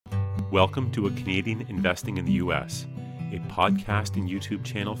Welcome to A Canadian Investing in the U.S., a podcast and YouTube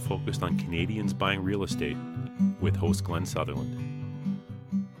channel focused on Canadians buying real estate with host Glenn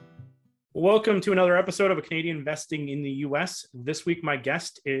Sutherland. Welcome to another episode of A Canadian Investing in the U.S. This week, my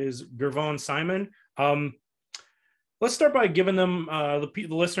guest is Gervon Simon. Let's start by giving them, the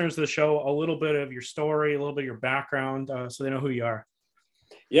listeners of the show, a little bit of your story, a little bit of your background, so they know who you are.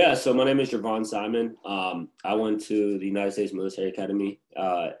 Yeah, so my name is Gervon Simon. I went to the United States Military Academy,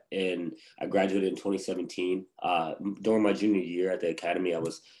 and I graduated in 2017. During my junior year at the academy,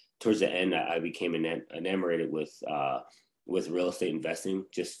 towards the end, I became enamored with real estate investing.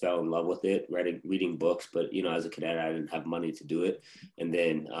 Just fell in love with it, reading books. But as a cadet, I didn't have money to do it. And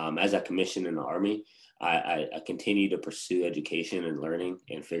then, as I commissioned in the Army, I continued to pursue education and learning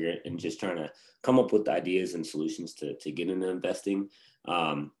and just trying to come up with ideas and solutions to get into investing.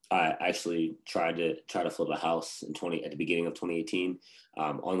 I actually tried to flip a house at the beginning of 2018.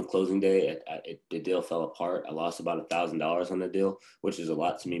 On the closing day, the deal fell apart. I lost about $1,000 on the deal, which is a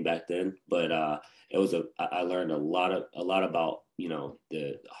lot to me back then. But I learned a lot about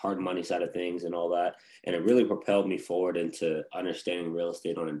the hard money side of things and all that, and it really propelled me forward into understanding real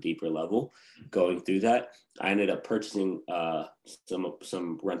estate on a deeper level. Going through that, I ended up purchasing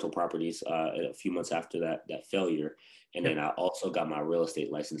some rental properties a few months after that failure. And then I also got my real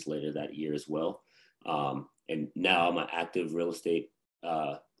estate license later that year as well. And now I'm an active real estate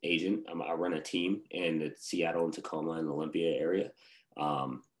agent. I run a team in the Seattle and Tacoma and Olympia area,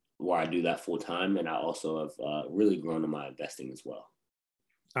 where I do that full time. And I also have really grown in my investing as well.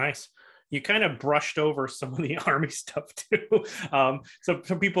 Nice. You kind of brushed over some of the Army stuff too. So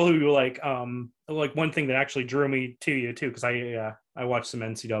some people who like one thing that actually drew me to you too, because I watched some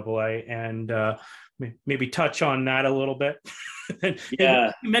NCAA and maybe touch on that a little bit.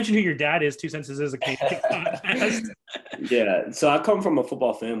 Yeah. You mentioned who your dad is too, since this is a Canadian podcast. Yeah. So I come from a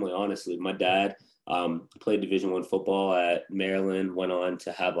football family, honestly. My dad played Division I football at Maryland, went on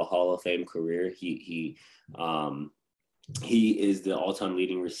to have a Hall of Fame career. He is the all-time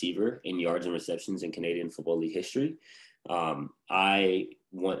leading receiver in yards and receptions in Canadian Football League history. I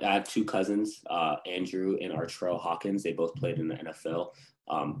have two cousins, Andrew and Artrell Hawkins. They both played in the NFL.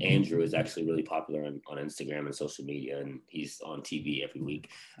 Andrew is actually really popular on Instagram and social media, and he's on TV every week.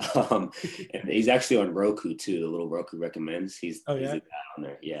 And he's actually on Roku too. The little Roku recommends. He's a guy on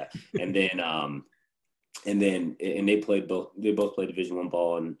there. Yeah. And then they both played Division I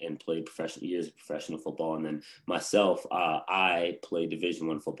ball and played years of professional football. And then myself, I played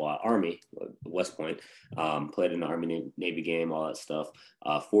Division I football at Army, West Point, played in the Army Navy game, all that stuff.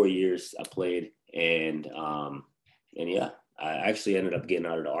 4 years I played, and yeah, I actually ended up getting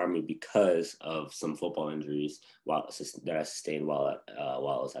out of the Army because of some football injuries that I sustained while I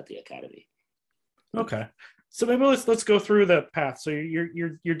was at the academy. Okay. So maybe let's go through the path. So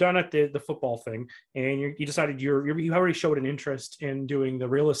you're done at the football thing, and you decided you already showed an interest in doing the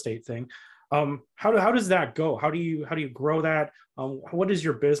real estate thing. How does that go? How do you grow that? What does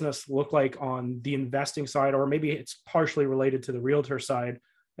your business look like on the investing side, or maybe it's partially related to the realtor side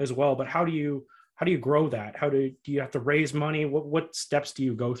as well? But how do you grow that? Do you have to raise money? What steps do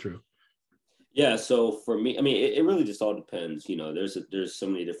you go through? Yeah, so for me, I mean, it really just all depends. There's so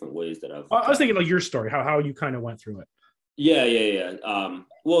many different ways that I was thinking like your story, how you kind of went through it. Yeah.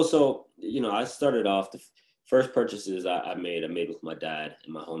 Well, so I started off the first purchases I made with my dad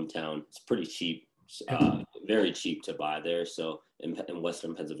in my hometown. It's pretty cheap, very cheap to buy there. So in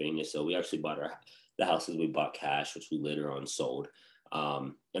Western Pennsylvania, so we actually bought the houses we bought cash, which we later on sold.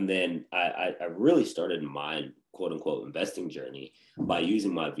 And then I really started my quote unquote investing journey by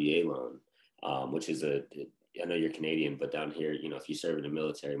using my VA loan. Which is I know you're Canadian, but down here, if you serve in the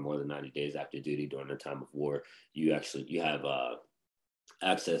military more than 90 days after duty during the time of war, you have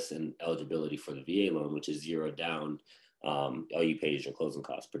access and eligibility for the VA loan, which is zero down. All you pay is your closing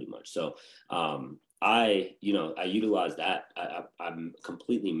costs pretty much. So I utilize that. I'm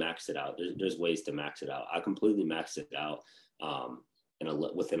completely maxed it out. There's ways to max it out. I completely maxed it out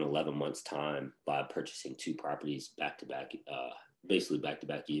within 11 months time by purchasing two properties back-to-back, basically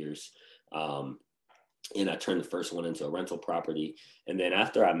back-to-back years. And I turned the first one into a rental property. And then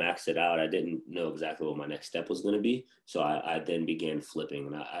after I maxed it out, I didn't know exactly what my next step was going to be. So I then began flipping.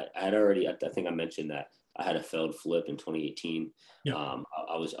 And I had already, I think I mentioned that I had a failed flip in 2018. Yeah.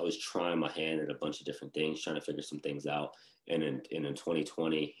 I was trying my hand at a bunch of different things, trying to figure some things out. And in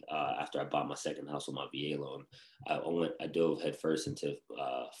 2020, after I bought my second house with my VA loan, I dove headfirst into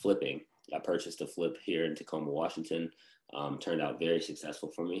flipping. I purchased a flip here in Tacoma, Washington. Turned out very successful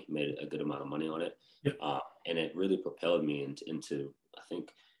for me, made a good amount of money on it. Yep. And it really propelled me into I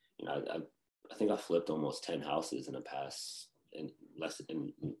think I flipped almost 10 houses in the past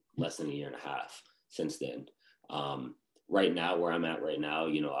less than a year and a half since then. Right now, where I'm at right now,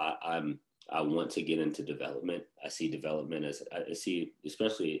 you know, I want to get into development. I see development as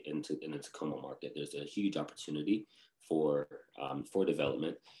especially in the Tacoma market, there's a huge opportunity for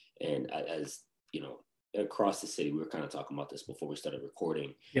development. And as you know, across the city, we were kind of talking about this before we started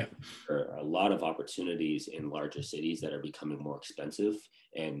recording. Yeah, there are a lot of opportunities in larger cities that are becoming more expensive,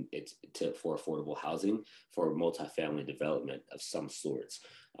 and for affordable housing, for multifamily development of some sorts.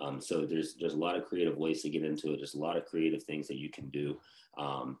 So there's a lot of creative ways to get into it. There's a lot of creative things that you can do.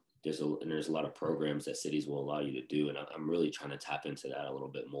 There's a lot of programs that cities will allow you to do, and I'm really trying to tap into that a little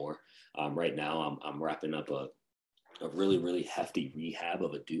bit more. Right now, I'm wrapping up a really, really hefty rehab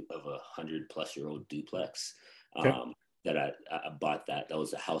of a 100-plus-year-old duplex. Okay. That I bought. That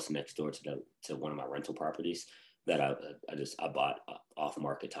was a house next door to one of my rental properties that I bought off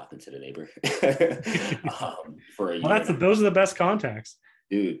market, talking to the neighbor for a year. Those are the best contacts,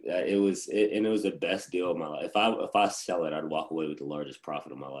 dude. It was the best deal of my life. If I sell it, I'd walk away with the largest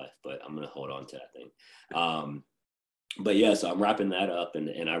profit of my life. But I'm gonna hold on to that thing. But yeah, so I'm wrapping that up,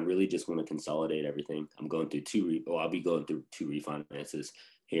 and I really just want to consolidate everything. I'm going through I'll be going through 2 refinances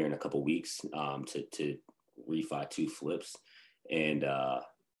here in a couple weeks to refi 2 flips and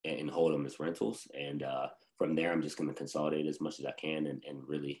hold them as rentals. And from there, I'm just going to consolidate as much as I can and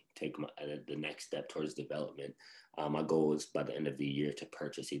really take the next step towards development. My goal is by the end of the year to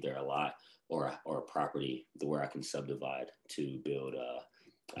purchase either a lot or a property where I can subdivide to build a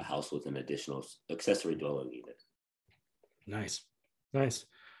house with an additional accessory dwelling unit. Nice. I'm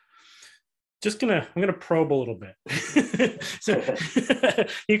gonna probe a little bit. So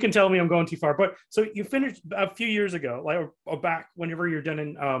you can tell me I'm going too far. But so you finished a few years ago, like or back whenever you're done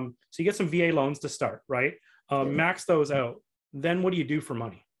in. So you get some VA loans to start, right? Max those out. Then what do you do for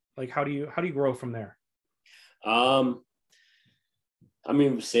money? Like how do you grow from there? I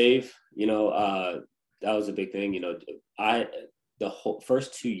mean, save. You know, that was a big thing. You know, the whole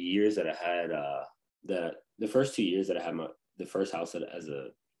first 2 years that I had the first 2 years that I had the first house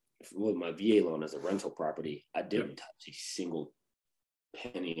with my VA loan as a rental property, I didn't touch a single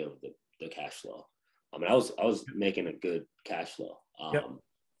penny of the cash flow. I mean, I was making a good cash flow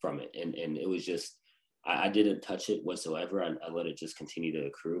from it, and it was just I didn't touch it whatsoever. I let it just continue to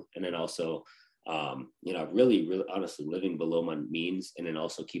accrue, and then also, you know, really, really honestly living below my means, and then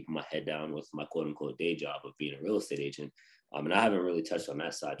also keeping my head down with my quote unquote day job of being a real estate agent. And I haven't really touched on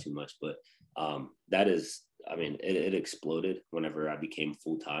that side too much, but that is, I mean, it exploded whenever I became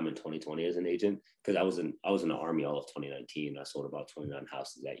full-time in 2020 as an agent, because I was in the Army all of 2019. I sold about 29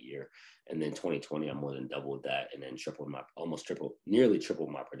 houses that year. And then 2020, I more than doubled that, and then nearly tripled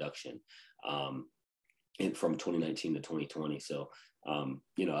my production from 2019 to 2020. So,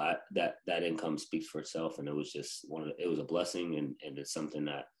 you know, that income speaks for itself. And it was just it was a blessing. And it's something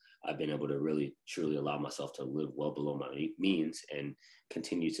that I've been able to really, truly allow myself to live well below my means and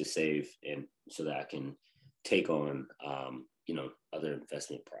continue to save, and so that I can take on, you know, other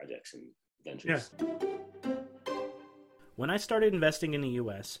investment projects and ventures. Yeah. When I started investing in the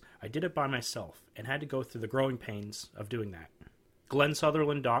U.S., I did it by myself and had to go through the growing pains of doing that.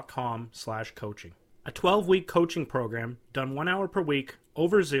 GlennSutherland.com/coaching. A 12-week coaching program done 1 hour per week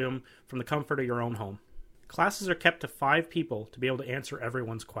over Zoom from the comfort of your own home. Classes are kept to 5 people to be able to answer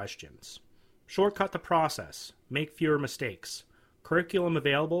everyone's questions. Shortcut the process. Make fewer mistakes. Curriculum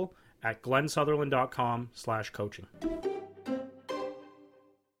available at GlennSutherland.com/coaching.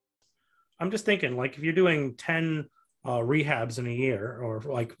 I'm just thinking, like, if you're doing 10 rehabs in a year or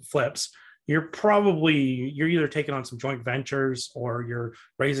like flips, you're either taking on some joint ventures or you're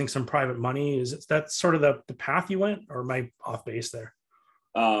raising some private money. Is that sort of the path you went, or am I off base there?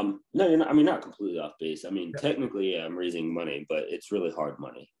 No, you're not, I mean, not completely off base. I mean, technically, I'm raising money, but it's really hard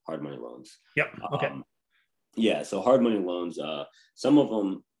money loans. Yep. Okay. Yeah. So hard money loans, some of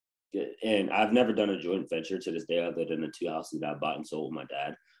them, and I've never done a joint venture to this day, other than the 2 houses that I bought and sold with my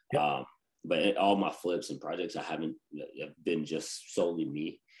dad. Yep. But all my flips and projects, have been just solely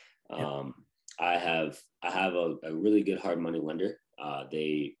me. I have a really good hard money lender.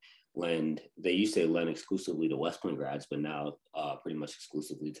 They used to lend exclusively to West Point grads, but now pretty much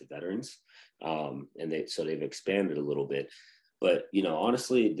exclusively to veterans. And they've expanded a little bit. But, you know,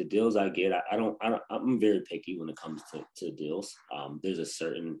 honestly, the deals I get, I'm very picky when it comes to deals. There's a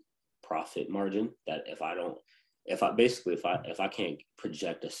certain profit margin that if I can't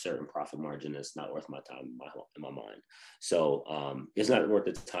project a certain profit margin, it's not worth my time in my mind. So it's not worth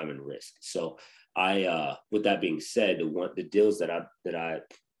the time and risk. So with that being said, the deals that I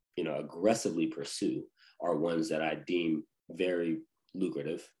you know, aggressively pursue are ones that I deem very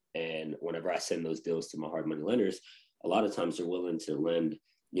lucrative. And whenever I send those deals to my hard money lenders, a lot of times they're willing to lend,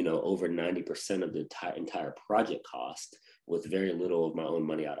 over 90% of the entire project cost with very little of my own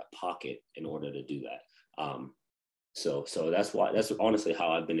money out of pocket in order to do that. So that's honestly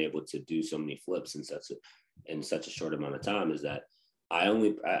how I've been able to do so many flips in such a short amount of time, is that I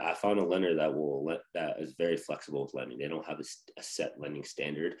found a lender that is very flexible with lending. They don't have a set lending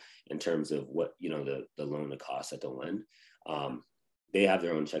standard in terms of what, the loan to cost that they'll lend. They have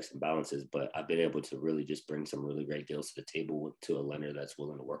their own checks and balances, but I've been able to really just bring some really great deals to the table to a lender that's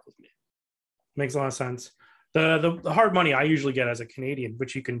willing to work with me. Makes a lot of sense. The hard money I usually get as a Canadian,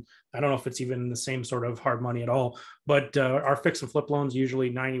 which I don't know if it's even the same sort of hard money at all, but our fix and flip loans, usually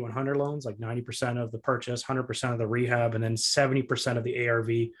 90-100 loans, like 90% of the purchase, 100% of the rehab, and then 70% of the ARV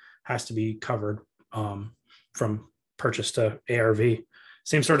has to be covered from purchase to ARV.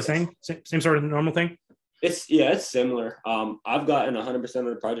 Same sort of thing? Same sort of normal thing? It's similar. I've gotten 100% of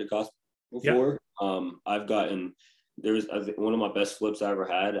the project cost before. Yep. There was one of my best flips I ever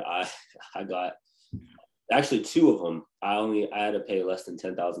had. I got actually two of them. I had to pay less than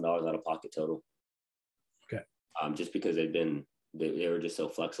 $10,000 out of pocket total. Okay. Just because they were just so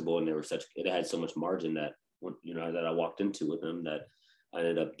flexible, and it had so much margin that that I walked into with them, that I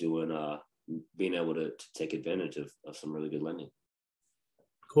ended up being able to take advantage of some really good lending.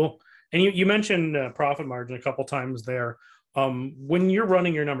 Cool. And you mentioned profit margin a couple times there. When you're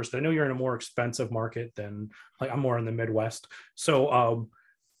running your numbers, I know you're in a more expensive market than, like, I'm more in the Midwest. So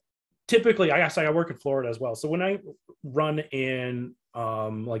typically, I work in Florida as well. So when I run in,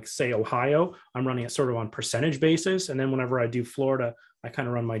 like, say, Ohio, I'm running it sort of on percentage basis. And then whenever I do Florida, I kind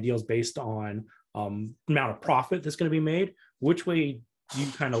of run my deals based on amount of profit that's going to be made. Which way do you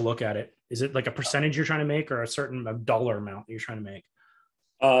kind of look at it? Is it like a percentage you're trying to make, or a certain dollar amount you're trying to make?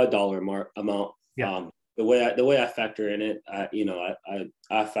 Dollar amount. Yeah. The way I factor in it, I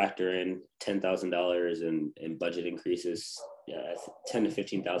factor in $10,000 in budget increases. Yeah, $10,000 to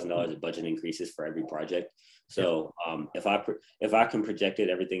 $15,000 of budget increases for every project. So if I can project it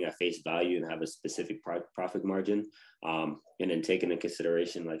everything at face value and have a specific profit margin, and then take into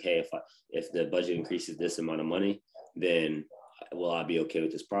consideration, like, hey, if the budget increases this amount of money, then will I be okay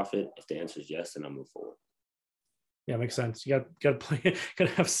with this profit? If the answer is yes, then I'll move forward. Yeah, makes sense. You got to play, got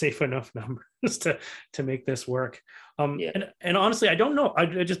to have safe enough numbers to make this work. And honestly, I don't know.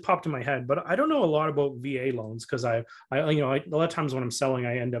 It just popped in my head, but I don't know a lot about VA loans, because a lot of times when I'm selling,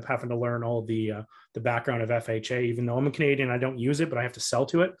 I end up having to learn all the background of FHA. Even though I'm a Canadian, I don't use it, but I have to sell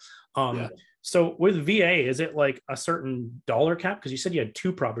to it. So with VA, is it like a certain dollar cap? Because you said you had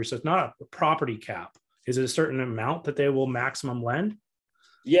two properties, so it's not a property cap. Is it a certain amount that they will maximum lend?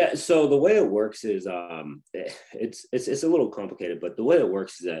 Yeah, so the way it works is it's a little complicated, but the way it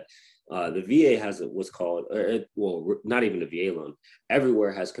works is that the VA has what's called, not even the VA loan.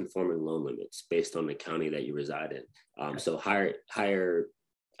 Everywhere has conforming loan limits based on the county that you reside in. So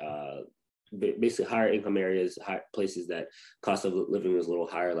basically higher income areas, places that cost of living is a little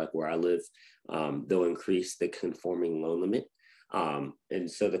higher, like where I live, they'll increase the conforming loan limit.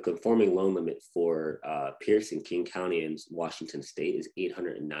 And so the conforming loan limit for Pierce and King County in Washington State is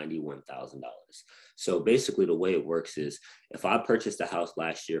 $891,000. So basically the way it works is, if I purchased a house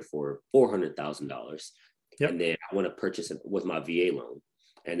last year for $400,000, and then I want to purchase it with my VA loan,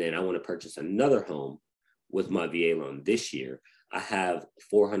 and then I want to purchase another home with my VA loan this year, I have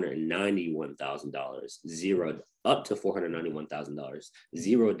 $491,000 zeroed up to $491,000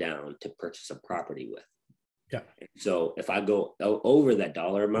 zero down to purchase a property with. Yeah. So if I go over that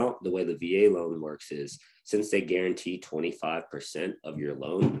dollar amount, the way the VA loan works is, since they guarantee 25% of your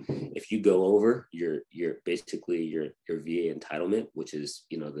loan, if you go over your basically your VA entitlement, which is,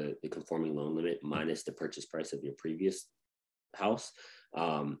 the conforming loan limit minus the purchase price of your previous house,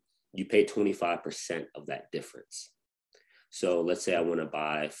 you pay 25% of that difference. So let's say I want to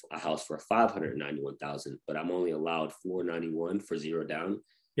buy a house for $591,000, but I'm only allowed $491 for zero down.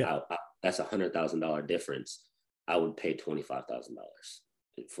 Yeah, that's $100,000 difference. I would pay $25,000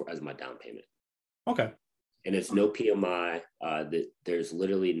 as my down payment. Okay. And it's no PMI. There's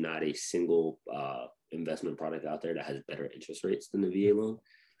literally not a single investment product out there that has better interest rates than the VA loan.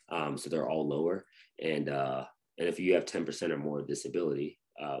 So they're all lower. And if you have 10% or more disability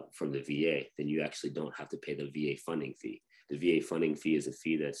from the VA, then you actually don't have to pay the VA funding fee. The VA funding fee is a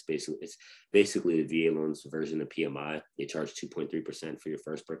fee that's basically the VA loan's version of PMI. They charge 2.3% for your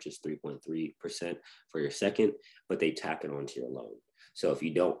first purchase, 3.3% for your second, but they tack it onto your loan. So if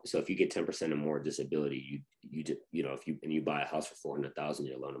you get 10% or more disability, if you buy a house for $400,000,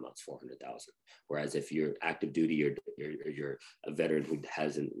 your loan amount's $400,000. Whereas if you're active duty or you're a veteran who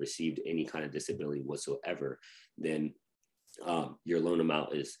hasn't received any kind of disability whatsoever, then your loan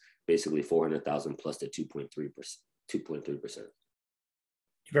amount is basically $400,000 plus the 2.3%.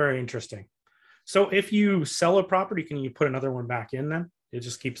 Very interesting. So if you sell a property, can you put another one back in then? It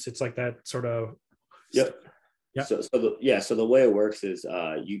just keeps, it's like that sort of. Yep. Yeah. So the way it works is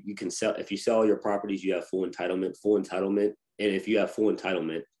you can sell, if you sell your properties, you have full entitlement. And if you have full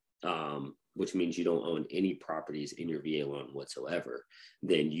entitlement, which means you don't own any properties in your VA loan whatsoever,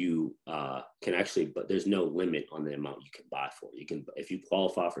 then you can actually, but there's no limit on the amount you can buy for. You can, if you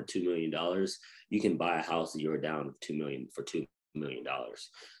qualify for $2 million, you can buy a house that you're down $2 million for $2 million.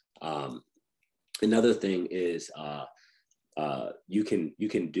 Another thing is you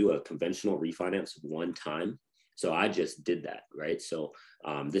can do a conventional refinance one time. So I just did that, right? So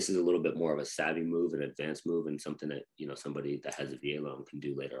this is a little bit more of a savvy move, an advanced move, and something that, you know, somebody that has a VA loan can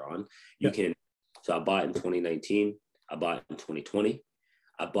do later on. So I bought in 2019, I bought in 2020,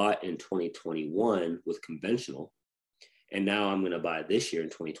 I bought in 2021 with conventional, and now I'm going to buy this year in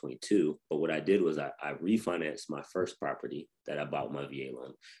 2022. But what I did was I refinanced my first property that I bought with my VA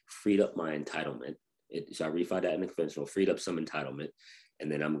loan, freed up my entitlement. So I refied that in the conventional, freed up some entitlement.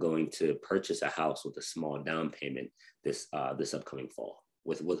 And then I'm going to purchase a house with a small down payment this upcoming fall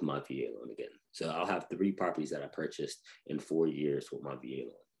with my VA loan again. So I'll have 3 properties that I purchased in 4 years with my VA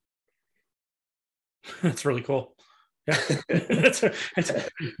loan. That's really cool. Yeah,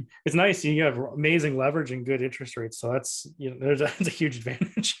 it's nice. You have amazing leverage and good interest rates. So that's, you know, that's a huge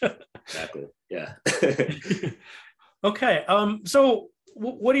advantage. Exactly. Yeah. Okay. So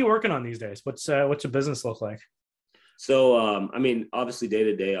what are you working on these days? What's your business look like? So, I mean, obviously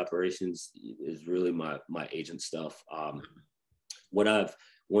day-to-day operations is really my agent stuff. Well,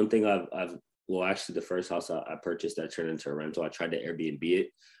 actually the first house I purchased that turned into a rental, I tried to Airbnb it.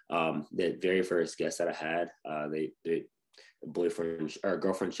 The very first guest that I had, the boyfriend or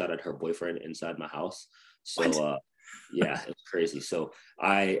girlfriend shot at her boyfriend inside my house. So, yeah, it's crazy. So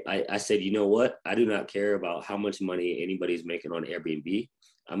I said, you know what? I do not care about how much money anybody's making on Airbnb.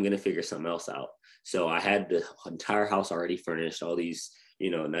 I'm going to figure something else out. So I had the entire house already furnished, all these, you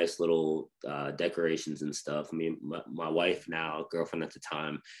know, nice little decorations and stuff. I mean, my wife now, girlfriend at the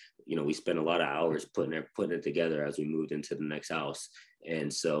time, you know, we spent a lot of hours putting it together as we moved into the next house.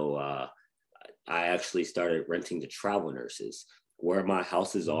 And so I actually started renting to travel nurses where my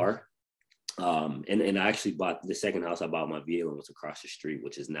houses are. And I actually bought the second house I bought my VA loan was across the street,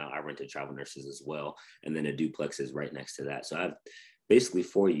 which is now I rent to travel nurses as well. And then a duplex is right next to that. So I have basically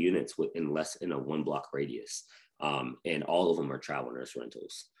 4 units within less in a 1 block radius. And all of them are travel nurse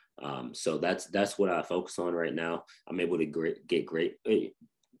rentals. So that's what I focus on right now. I'm able to get great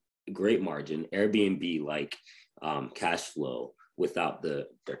margin, Airbnb like cash flow without the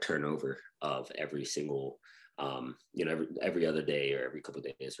turnover of every single, you know, every other day or every couple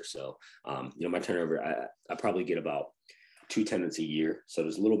of days or so. You know, my turnover, I probably get about 2 tenants a year. So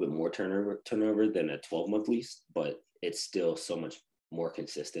there's a little bit more turnover than a 12-month lease, but it's still so much more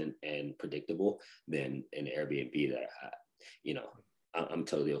consistent and predictable than an Airbnb that you know, I'm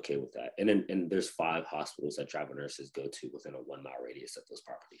totally okay with that. And there's 5 hospitals that travel nurses go to within a 1 mile radius of those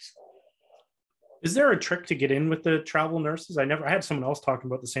properties. Is there a trick to get in with the travel nurses? I had someone else talking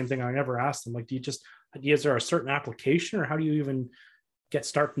about the same thing. I never asked them, like, is there a certain application, or how do you even get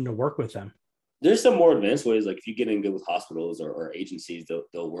starting to work with them? There's some more advanced ways. Like if you get in good with hospitals or agencies,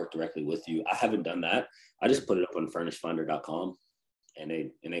 they'll work directly with you. I haven't done that. I just put it up on furnishfinder.com. And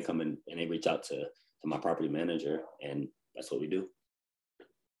they come in and they reach out to my property manager, and that's what we do.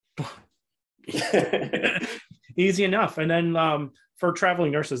 Easy enough. And then for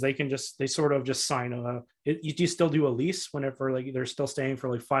traveling nurses, they sort of just sign do you still do a lease whenever like they're still staying for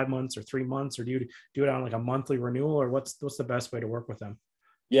like 5 months or 3 months, or do you do it on like a monthly renewal, or what's the best way to work with them?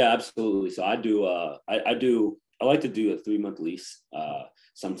 Yeah, absolutely. So I do I like to do a 3-month lease.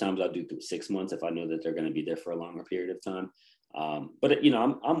 Sometimes I'll do 6 months if I know that they're going to be there for a longer period of time. But you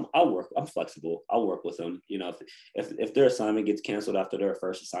know, I'm flexible. I'll work with them. You know, if their assignment gets canceled after their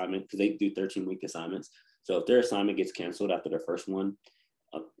first assignment, because they do 13-week assignments. So if their assignment gets canceled after their first one,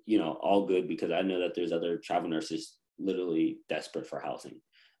 you know, all good, because I know that there's other travel nurses literally desperate for housing.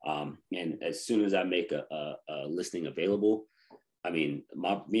 And as soon as I make a listing available, I mean,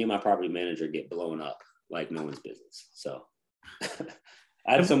 me and my property manager get blown up like no one's business. So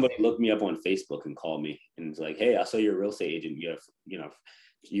I had somebody look me up on Facebook and call me and it's like, hey, I saw you're a real estate agent.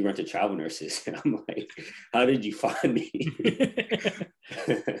 You rent to travel nurses. And I'm like, how did you find me?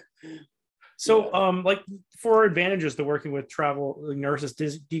 So, like for advantages to working with travel nurses,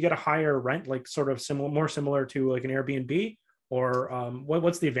 do you get a higher rent, like sort of more similar to like an Airbnb, or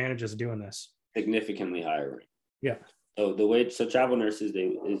what's the advantages of doing this? Significantly higher rent. Yeah. So travel nurses,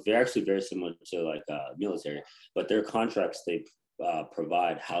 they're actually very similar to like military, but their contracts, they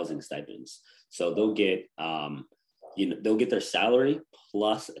provide housing stipends. So they'll get they'll get their salary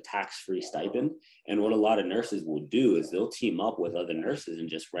plus a tax-free stipend. And what a lot of nurses will do is they'll team up with other nurses and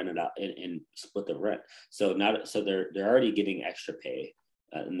just rent it out and split the rent. So they're already getting extra pay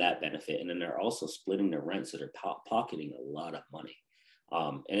and that benefit. And then they're also splitting the rent. So they're pocketing a lot of money.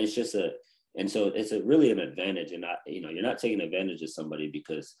 And it's just so it's really an advantage. And you're not taking advantage of somebody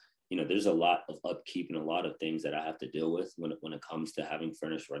because, there's a lot of upkeep and a lot of things that I have to deal with when it comes to having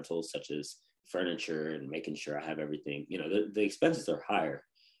furnished rentals, such as furniture and making sure I have everything. The expenses are higher,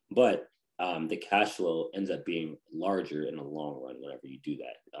 but the cash flow ends up being larger in the long run whenever you do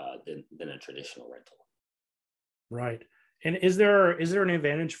that than a traditional rental. Right. And is there an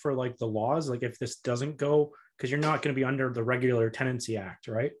advantage for like the laws? Like if this doesn't go, because you're not going to be under the regular Tenancy Act,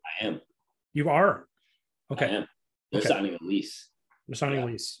 right? I am. You are? Okay. I am. They're signing a lease. They're signing a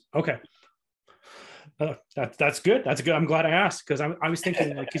lease. Okay. That's good. That's good. I'm glad I asked because I was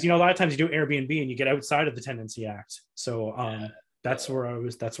thinking like, because a lot of times you do Airbnb and you get outside of the Tenancy Act. So that's where I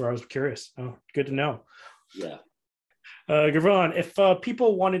was curious. Oh, good to know. Yeah. Gervon, if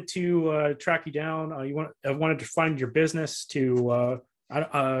people wanted to track you down, wanted to find your business to I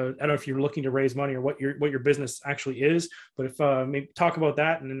don't know if you're looking to raise money or what your business actually is, but if maybe talk about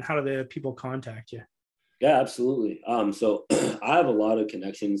that and then how do the people contact you? Yeah, absolutely. So I have a lot of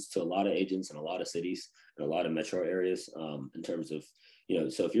connections to a lot of agents in a lot of cities and a lot of metro areas in terms of,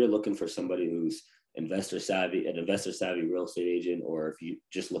 so if you're looking for somebody who's an investor savvy real estate agent, or if you're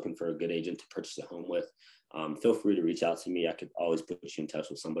just looking for a good agent to purchase a home with, feel free to reach out to me. I could always put you in touch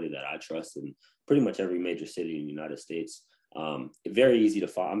with somebody that I trust in pretty much every major city in the United States. Very easy to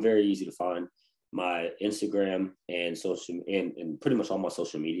find. I'm very easy to find. My Instagram and social and pretty much all my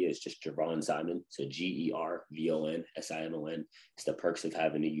social media is just Gervon Simon. So GervonSimon. It's the perks of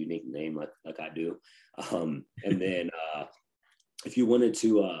having a unique name like I do. And then if you wanted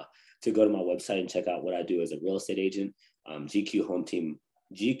to go to my website and check out what I do as a real estate agent,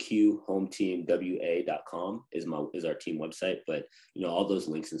 GQHomeTeamWA.com is our team website. But all those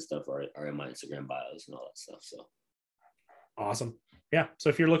links and stuff are in my Instagram bios and all that stuff. So awesome. Yeah. So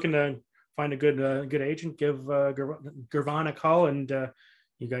if you're looking to find a good agent, give Gervon a call, and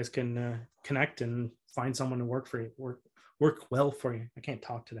you guys can connect and find someone to work for you. Work well for you. I can't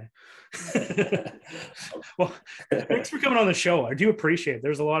talk today. Well, thanks for coming on the show. I do appreciate it.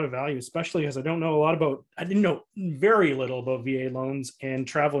 There's a lot of value, especially as I didn't know very little about VA loans, and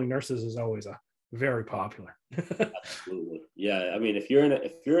traveling nurses is always very popular. Absolutely. Yeah. I mean, if you're in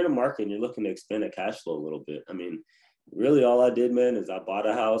a market and you're looking to expand a cash flow a little bit, I mean, really all I did, man, is I bought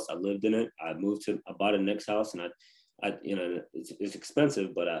a house, I lived in it, I bought a next house, and it's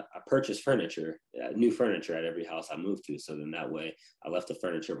expensive, but I purchased new furniture at every house I moved to. So then that way I left the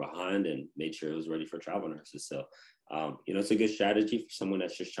furniture behind and made sure it was ready for travel nurses. So, it's a good strategy for someone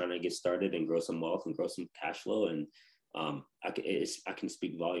that's just trying to get started and grow some wealth and grow some cash flow. And I can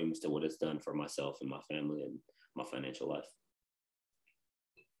speak volumes to what it's done for myself and my family and my financial life.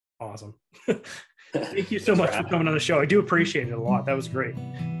 Awesome. Thank you so much for coming on the show. I do appreciate it a lot. That was great.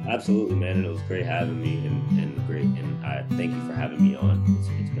 Absolutely, man. And it was great having me and I thank you for having me on.